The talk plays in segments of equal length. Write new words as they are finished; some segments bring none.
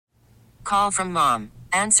Call from mom.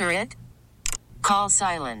 Answer it. Call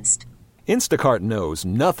silenced. Instacart knows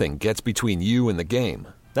nothing gets between you and the game.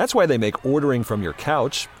 That's why they make ordering from your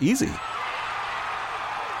couch easy.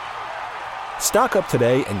 Stock up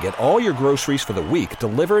today and get all your groceries for the week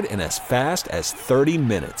delivered in as fast as 30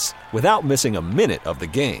 minutes without missing a minute of the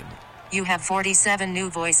game. You have 47 new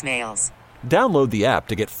voicemails. Download the app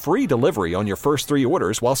to get free delivery on your first 3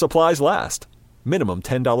 orders while supplies last. Minimum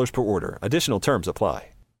 $10 per order. Additional terms apply.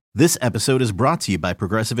 This episode is brought to you by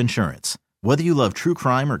Progressive Insurance. Whether you love true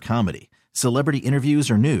crime or comedy, celebrity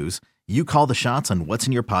interviews or news, you call the shots on what's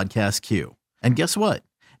in your podcast queue. And guess what?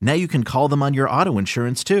 Now you can call them on your auto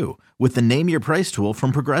insurance too with the Name Your Price tool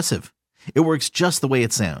from Progressive. It works just the way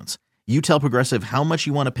it sounds. You tell Progressive how much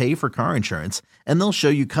you want to pay for car insurance, and they'll show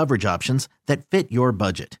you coverage options that fit your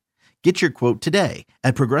budget. Get your quote today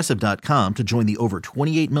at Progressive.com to join the over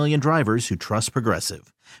 28 million drivers who trust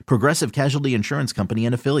Progressive. Progressive Casualty Insurance Company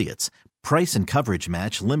and Affiliates. Price and coverage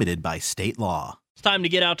match limited by state law. It's time to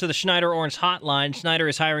get out to the Schneider Orange Hotline. Schneider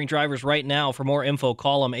is hiring drivers right now. For more info,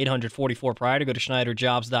 call them 844-PRIDE or go to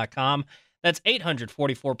SchneiderJobs.com. That's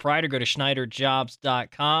 844-PRIDE or go to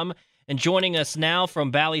SchneiderJobs.com. And joining us now from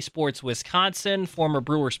Bally Sports Wisconsin, former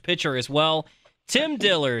Brewers pitcher as well, Tim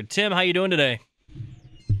Dillard. Tim, how you doing today?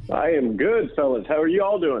 I am good, fellas. How are you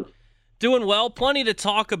all doing? Doing well. Plenty to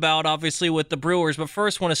talk about, obviously, with the Brewers. But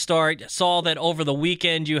first, want to start. Saw that over the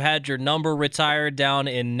weekend you had your number retired down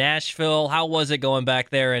in Nashville. How was it going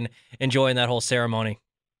back there and enjoying that whole ceremony?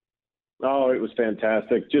 Oh, it was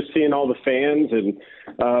fantastic. Just seeing all the fans and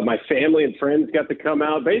my family and friends got to come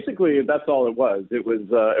out. Basically, that's all it was. It was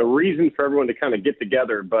a reason for everyone to kind of get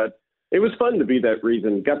together. But it was fun to be that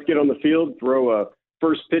reason. Got to get on the field, throw a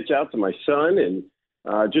first pitch out to my son, and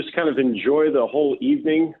just kind of enjoy the whole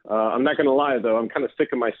evening. I'm not going to lie, though. I'm kind of sick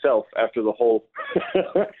of myself after the whole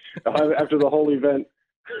event.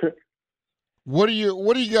 What do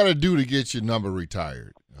you got to do to get your number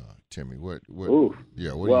retired, Timmy?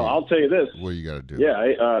 I'll tell you this. What do you got to do?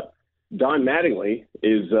 Yeah, Don Mattingly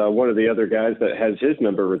is one of the other guys that has his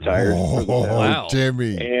number retired. Oh, wow.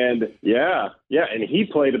 Timmy. And and he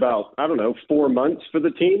played about, 4 months for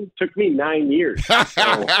the team. Took me 9 years.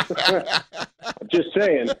 So, just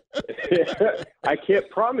saying. I can't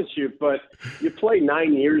promise you, but you play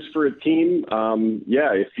 9 years for a team.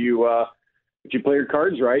 If you play your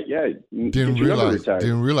cards right, Didn't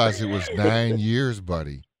realize it was 9 years,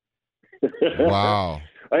 buddy. Wow.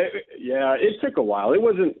 It took a while. It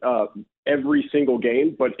wasn't every single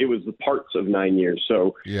game, but it was the parts of 9 years.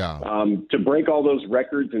 So to break all those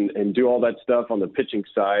records and do all that stuff on the pitching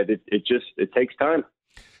side, it takes time.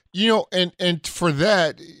 And for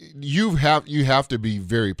that, you have to be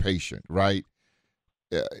very patient, right?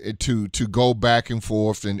 To go back and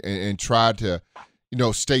forth and try to,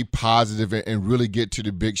 stay positive and really get to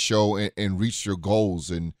the big show and reach your goals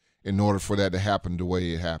in order for that to happen the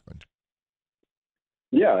way it happened.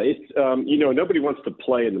 Yeah, it's nobody wants to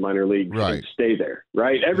play in the minor leagues and stay there,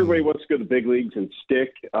 right? Everybody wants to go to the big leagues and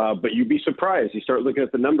stick, but you'd be surprised. You start looking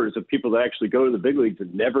at the numbers of people that actually go to the big leagues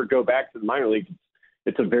and never go back to the minor leagues.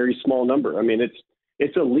 It's a very small number. I mean,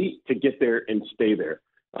 it's elite to get there and stay there.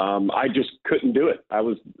 I just couldn't do it.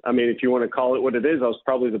 If you want to call it what it is, I was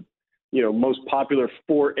probably the most popular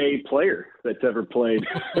 4A player that's ever played,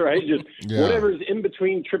 right? Just whatever's in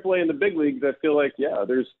between AAA and the big leagues. I feel like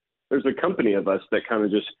there's a company of us that kind of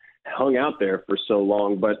just hung out there for so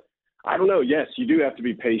long. But I don't know. Yes, you do have to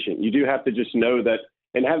be patient. You do have to just know that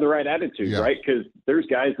and have the right attitude, right? Because there's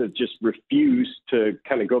guys that just refuse to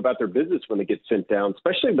kind of go about their business when they get sent down,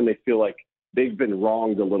 especially when they feel like they've been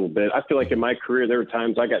wronged a little bit. I feel like in my career, there were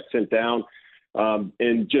times I got sent down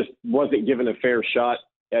and just wasn't given a fair shot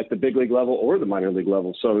at the big league level or the minor league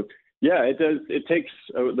level. So, it takes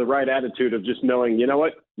the right attitude of just knowing, you know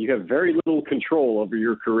what, you have very little control over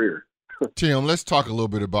your career. Tim, let's talk a little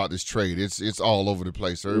bit about this trade. It's all over the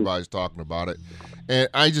place. Everybody's talking about it. And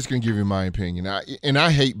I just can give you my opinion.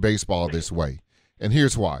 I hate baseball this way. And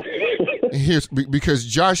here's why. Because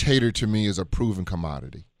Josh Hader, to me, is a proven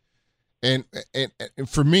commodity. And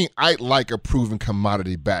for me, I like a proven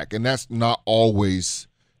commodity back. And that's not always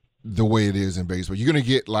the way it is in baseball. You're going to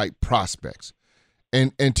get, prospects.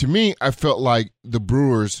 And to me, I felt like the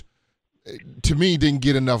Brewers, didn't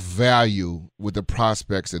get enough value with the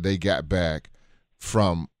prospects that they got back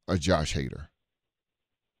from a Josh Hader.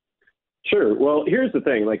 Sure. Well, here's the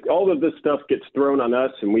thing. All of this stuff gets thrown on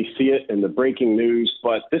us, and we see it in the breaking news,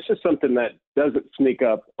 but this is something that doesn't sneak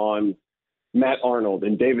up on Matt Arnold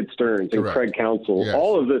and David Stearns and Craig Counsell. Yes.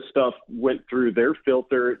 All of this stuff went through their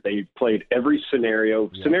filter. They played every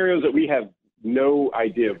scenario, scenarios that we have no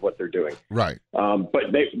idea of what they're doing. Right.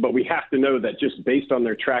 But we have to know that just based on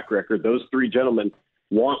their track record, those three gentlemen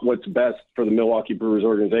want what's best for the Milwaukee Brewers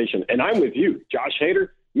organization. And I'm with you, Josh Hader,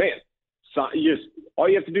 man. So all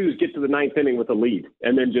you have to do is get to the ninth inning with a lead,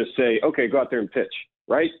 and then just say, okay, go out there and pitch.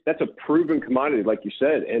 Right? That's a proven commodity, like you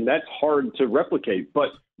said, and that's hard to replicate. But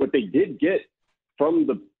what they did get from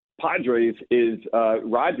the Padres is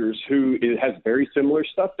Rogers, who has very similar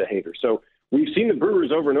stuff to Hader. So we've seen the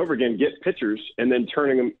Brewers over and over again get pitchers and then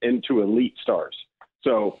turning them into elite stars.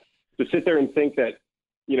 So to sit there and think that,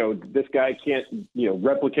 this guy can't,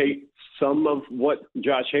 replicate some of what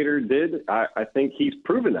Josh Hader did, I think he's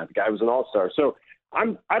proven that. The guy was an all-star. So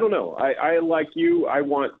I don't know. I like you. I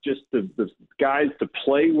want just the guys to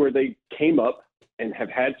play where they came up and have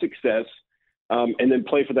had success, and then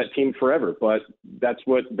play for that team forever. But that's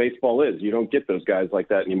what baseball is. You don't get those guys like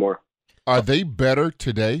that anymore. Are they better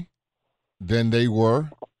today than they were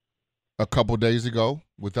a couple days ago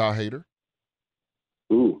without Hader?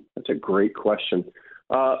 Ooh, that's a great question.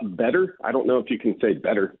 Better? I don't know if you can say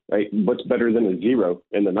better. Right? What's better than a 0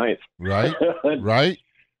 in the ninth? Right. Right.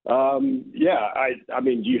 I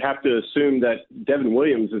mean, you have to assume that Devin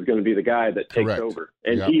Williams is going to be the guy that takes Correct. over,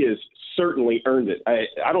 and Yep. he has certainly earned it.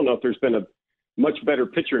 I don't know if there's been a much better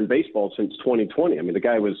pitcher in baseball since 2020. I mean, the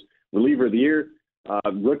guy was reliever of the year,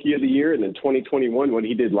 rookie of the year, and then 2021, what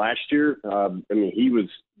he did last year, he was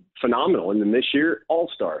phenomenal. And then this year,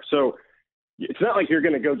 all-star. So it's not like you're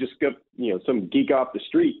going to go just go, some geek off the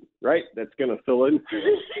street, right? That's going to fill in.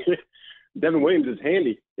 Devin Williams is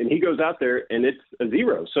handy, and he goes out there, and it's a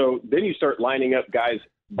 0. So then you start lining up guys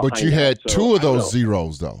behind But you had that. So, two of those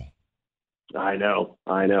zeros, though. I know.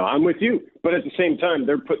 I'm with you. But at the same time,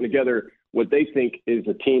 they're putting together what they think is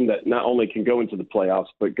a team that not only can go into the playoffs,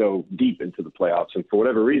 but go deep into the playoffs. And for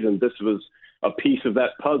whatever reason, this was a piece of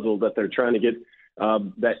that puzzle that they're trying to get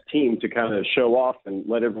that team to kind of show off and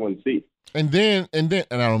let everyone see. And then, and I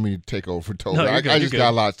don't mean to take over for Toby. No, I just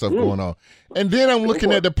got a lot of stuff going on. And then I'm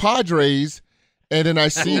looking at the Padres, and then I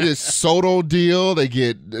see this Soto deal. They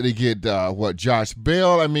get Josh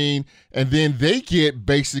Bell. And then they get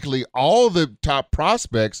basically all the top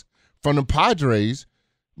prospects from the Padres,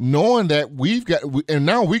 knowing that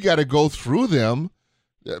now we got to go through them,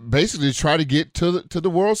 basically try to get to the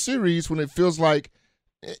World Series when it feels like,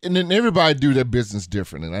 and then everybody do their business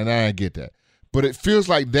differently, and I get that. But it feels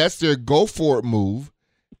like that's their go-for-it move.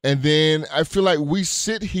 And then I feel like we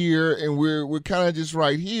sit here and we're kind of just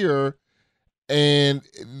right here, and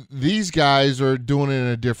these guys are doing it in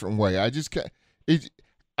a different way.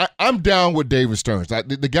 I'm down with David Stearns.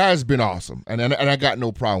 The guy's been awesome, and I got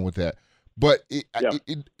no problem with that. But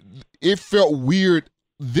it felt weird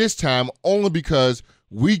this time only because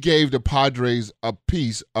we gave the Padres a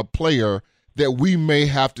player that we may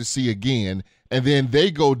have to see again, and then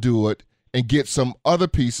they go do it and get some other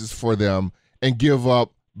pieces for them and give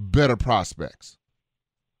up better prospects.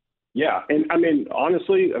 Yeah, and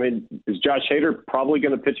honestly, is Josh Hader probably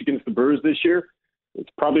going to pitch against the Brewers this year? It's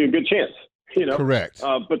probably a good chance, Correct.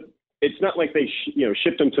 But it's not like they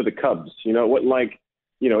shipped him to the Cubs. It wasn't like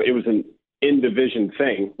it was an in-division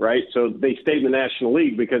thing, right? So they stayed in the National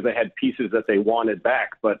League because they had pieces that they wanted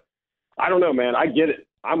back. But I don't know, man. I get it.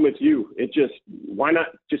 I'm with you. Why not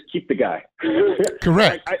just keep the guy?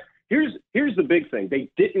 Correct. Here's the big thing. They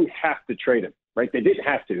didn't have to trade him, right? They didn't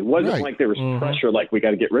have to. It wasn't like there was pressure, like we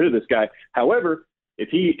got to get rid of this guy. However, if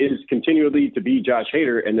he is continually to be Josh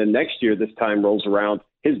Hader, and then next year this time rolls around,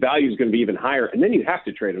 his value is going to be even higher, and then you have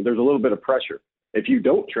to trade him. There's a little bit of pressure. If you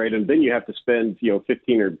don't trade him, then you have to spend $15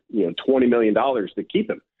 or $20 million to keep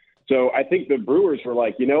him. So I think the Brewers were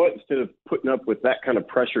like, you know what? Instead of putting up with that kind of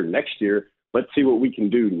pressure next year, let's see what we can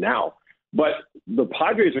do now. But the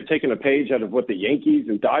Padres are taking a page out of what the Yankees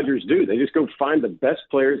and Dodgers do. They just go find the best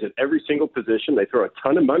players at every single position. They throw a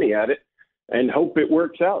ton of money at it and hope it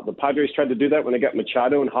works out. The Padres tried to do that when they got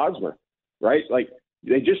Machado and Hosmer, right? Like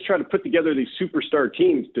they just try to put together these superstar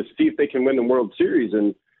teams to see if they can win the World Series.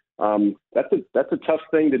 And that's a tough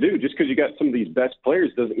thing to do. Just because you got some of these best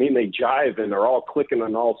players doesn't mean they jive and are all clicking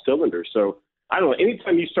on all cylinders. So I don't know.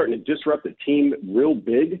 Anytime you're starting to disrupt a team real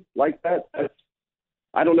big like that,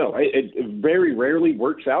 I don't know. It very rarely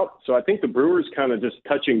works out. So I think the Brewers kind of just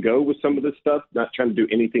touch and go with some of this stuff, not trying to do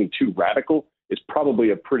anything too radical. Is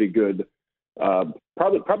probably a pretty good,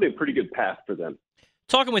 probably a pretty good path for them.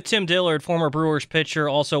 Talking with Tim Dillard, former Brewers pitcher,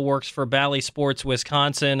 also works for Bally Sports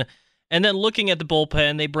Wisconsin. And then looking at the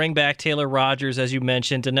bullpen, they bring back Taylor Rogers, as you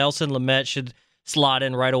mentioned. Dinelson Lamet should slot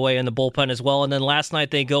in right away in the bullpen as well. And then last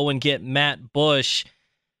night they go and get Matt Bush.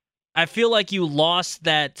 I feel like you lost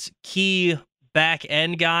that key back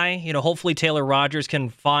end guy. Hopefully Taylor Rogers can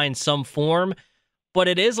find some form. but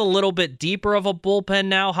it is a little bit deeper of a bullpen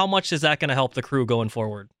now. How much is that going to help the Crew going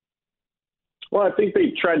forward? Well, I think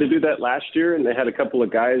they tried to do that last year, and they had a couple of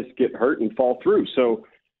guys get hurt and fall through. So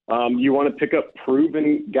you want to pick up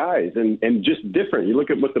proven guys and just different. You look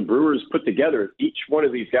at what the Brewers put together. Each one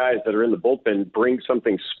of these guys that are in the bullpen brings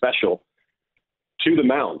something special to the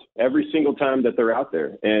mound every single time that they're out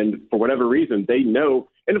there. And for whatever reason, they know.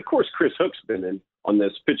 And, of course, Chris Hook's been in on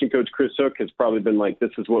this. Pitching coach Chris Hook has probably been like,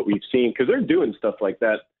 this is what we've seen, because they're doing stuff like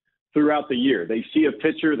that throughout the year. They see a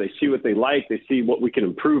pitcher, they see what they like, they see what we can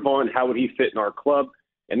improve on, how would he fit in our club.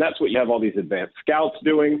 And that's what you have all these advanced scouts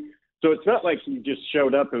doing. So it's not like you just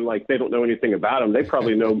showed up and like they don't know anything about them. They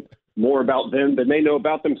probably know more about them than they know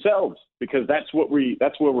about themselves, because that's where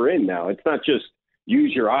we're in now. It's not just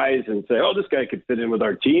use your eyes and say, oh, this guy could fit in with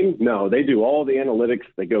our team. No, they do all the analytics.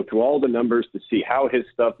 They go through all the numbers to see how his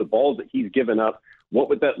stuff, the balls that he's given up, what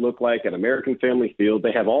would that look like at American Family Field.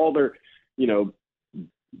 They have all their,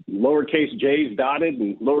 lowercase J's dotted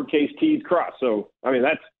and lowercase T's crossed. So, I mean,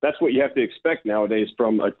 that's what you have to expect nowadays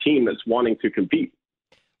from a team that's wanting to compete.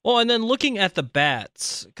 Well, and then looking at the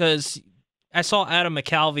bats, because I saw Adam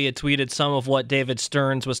McCalvey had tweeted some of what David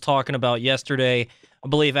Stearns was talking about yesterday, I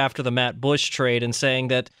believe after the Matt Bush trade, and saying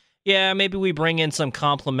that, yeah, maybe we bring in some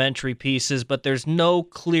complementary pieces, but there's no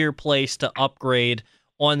clear place to upgrade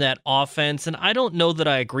on that offense. And I don't know that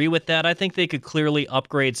I agree with that. I think they could clearly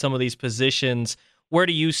upgrade some of these positions. Where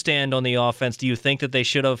do you stand on the offense? Do you think that they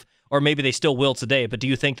should have, or maybe they still will today, but do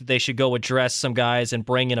you think that they should go address some guys and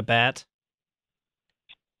bring in a bat?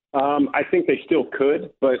 I think they still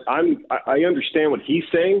could, but I understand what he's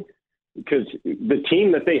saying, because the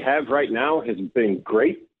team that they have right now has been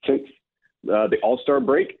great since the All-Star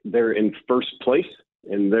break. They're in first place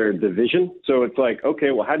in their division. So it's like,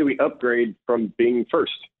 okay, well, how do we upgrade from being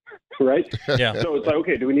first, right? Yeah. So it's like,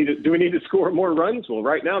 okay, do we need to score more runs? Well,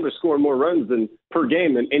 right now they're scoring more runs per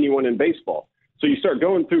game than anyone in baseball. So you start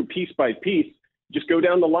going through piece by piece, just go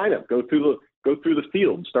down the lineup, go through the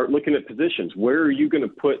field, start looking at positions. Where are you going to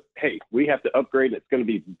put, hey, we have to upgrade, and it's going to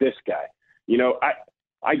be this guy.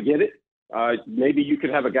 I get it. Maybe you could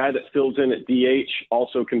have a guy that fills in at DH,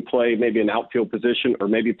 also can play maybe an outfield position or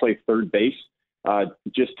maybe play third base,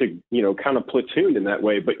 just to, kind of platoon in that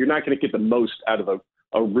way. But you're not going to get the most out of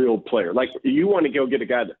a real player. Like, you want to go get a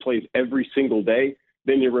guy that plays every single day,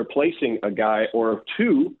 then you're replacing a guy or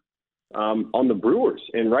two on the Brewers.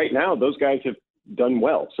 And right now, those guys have done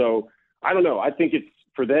well. So I don't know. I think it's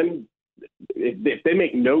for them. If they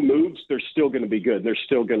make no moves, they're still going to be good. They're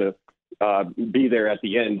still going to be there at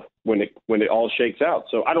the end when it all shakes out.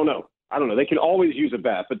 So I don't know. They can always use a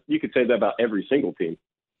bat, but you could say that about every single team.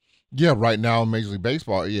 Yeah, right now in Major League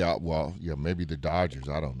Baseball, maybe the Dodgers.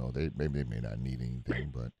 I don't know. They may not need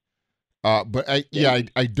anything, but I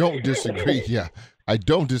don't disagree. Yeah, I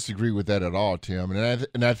don't disagree with that at all, Tim.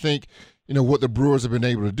 And I think what the Brewers have been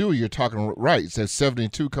able to do. You're talking right. It says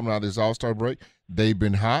 72 coming out of this All-Star break. They've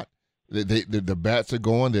been hot. The bats are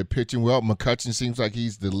going. They're pitching well. McCutchen seems like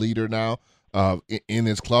he's the leader now in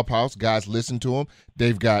his clubhouse. Guys listen to him.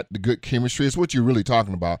 They've got the good chemistry. It's what you're really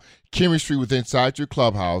talking about. Chemistry with inside your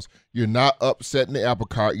clubhouse. You're not upsetting the apple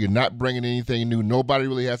cart. You're not bringing anything new. Nobody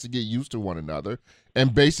really has to get used to one another.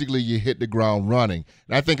 And basically you hit the ground running.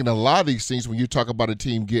 And I think in a lot of these things, when you talk about a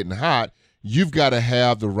team getting hot, you've got to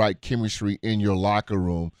have the right chemistry in your locker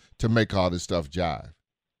room to make all this stuff jive.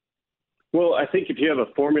 Well, I think if you have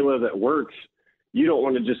a formula that works, you don't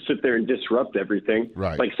want to just sit there and disrupt everything.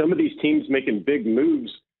 Right. Like some of these teams making big moves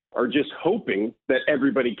are just hoping that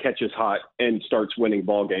everybody catches hot and starts winning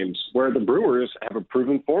ball games, where the Brewers have a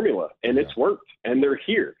proven formula, and it's worked, and they're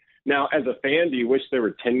here. Now, as a fan, do you wish they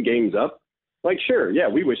were 10 games up? Like, sure, yeah,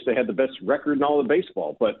 we wish they had the best record in all of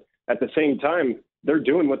baseball, but at the same time, they're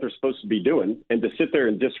doing what they're supposed to be doing, and to sit there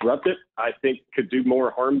and disrupt it, I think could do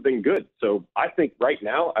more harm than good. So I think right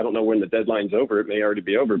now, I don't know when the deadline's over. It may already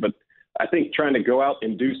be over, but I think trying to go out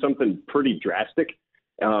and do something pretty drastic,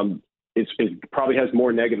 it probably has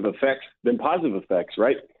more negative effects than positive effects,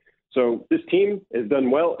 right? So this team has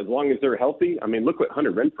done well as long as they're healthy. I mean, look what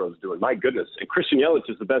Hunter Renfroe's doing. My goodness. And Christian Yelich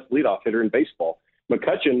is the best leadoff hitter in baseball.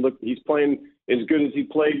 McCutchen, look, he's playing as good as he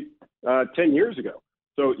played 10 years ago.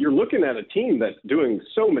 So you're looking at a team that's doing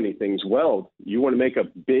so many things well. You want to make a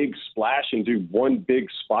big splash and do one big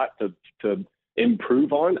spot to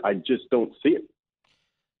improve on? I just don't see it.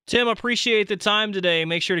 Tim, appreciate the time today.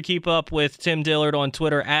 Make sure to keep up with Tim Dillard on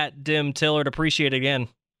Twitter at Dim Dillard. Appreciate it again.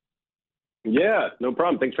 Yeah, no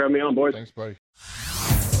problem. Thanks for having me on, boys. Thanks, buddy.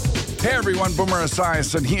 Hey everyone, Boomer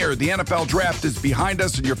Esiason here. The NFL draft is behind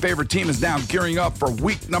us and your favorite team is now gearing up for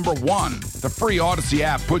week number 1. The free Odyssey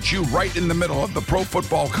app puts you right in the middle of the pro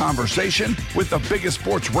football conversation with the biggest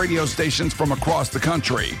sports radio stations from across the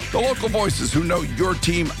country. The local voices who know your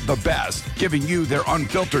team the best, giving you their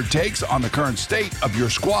unfiltered takes on the current state of your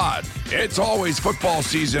squad. It's always football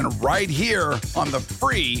season right here on the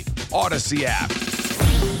free Odyssey app.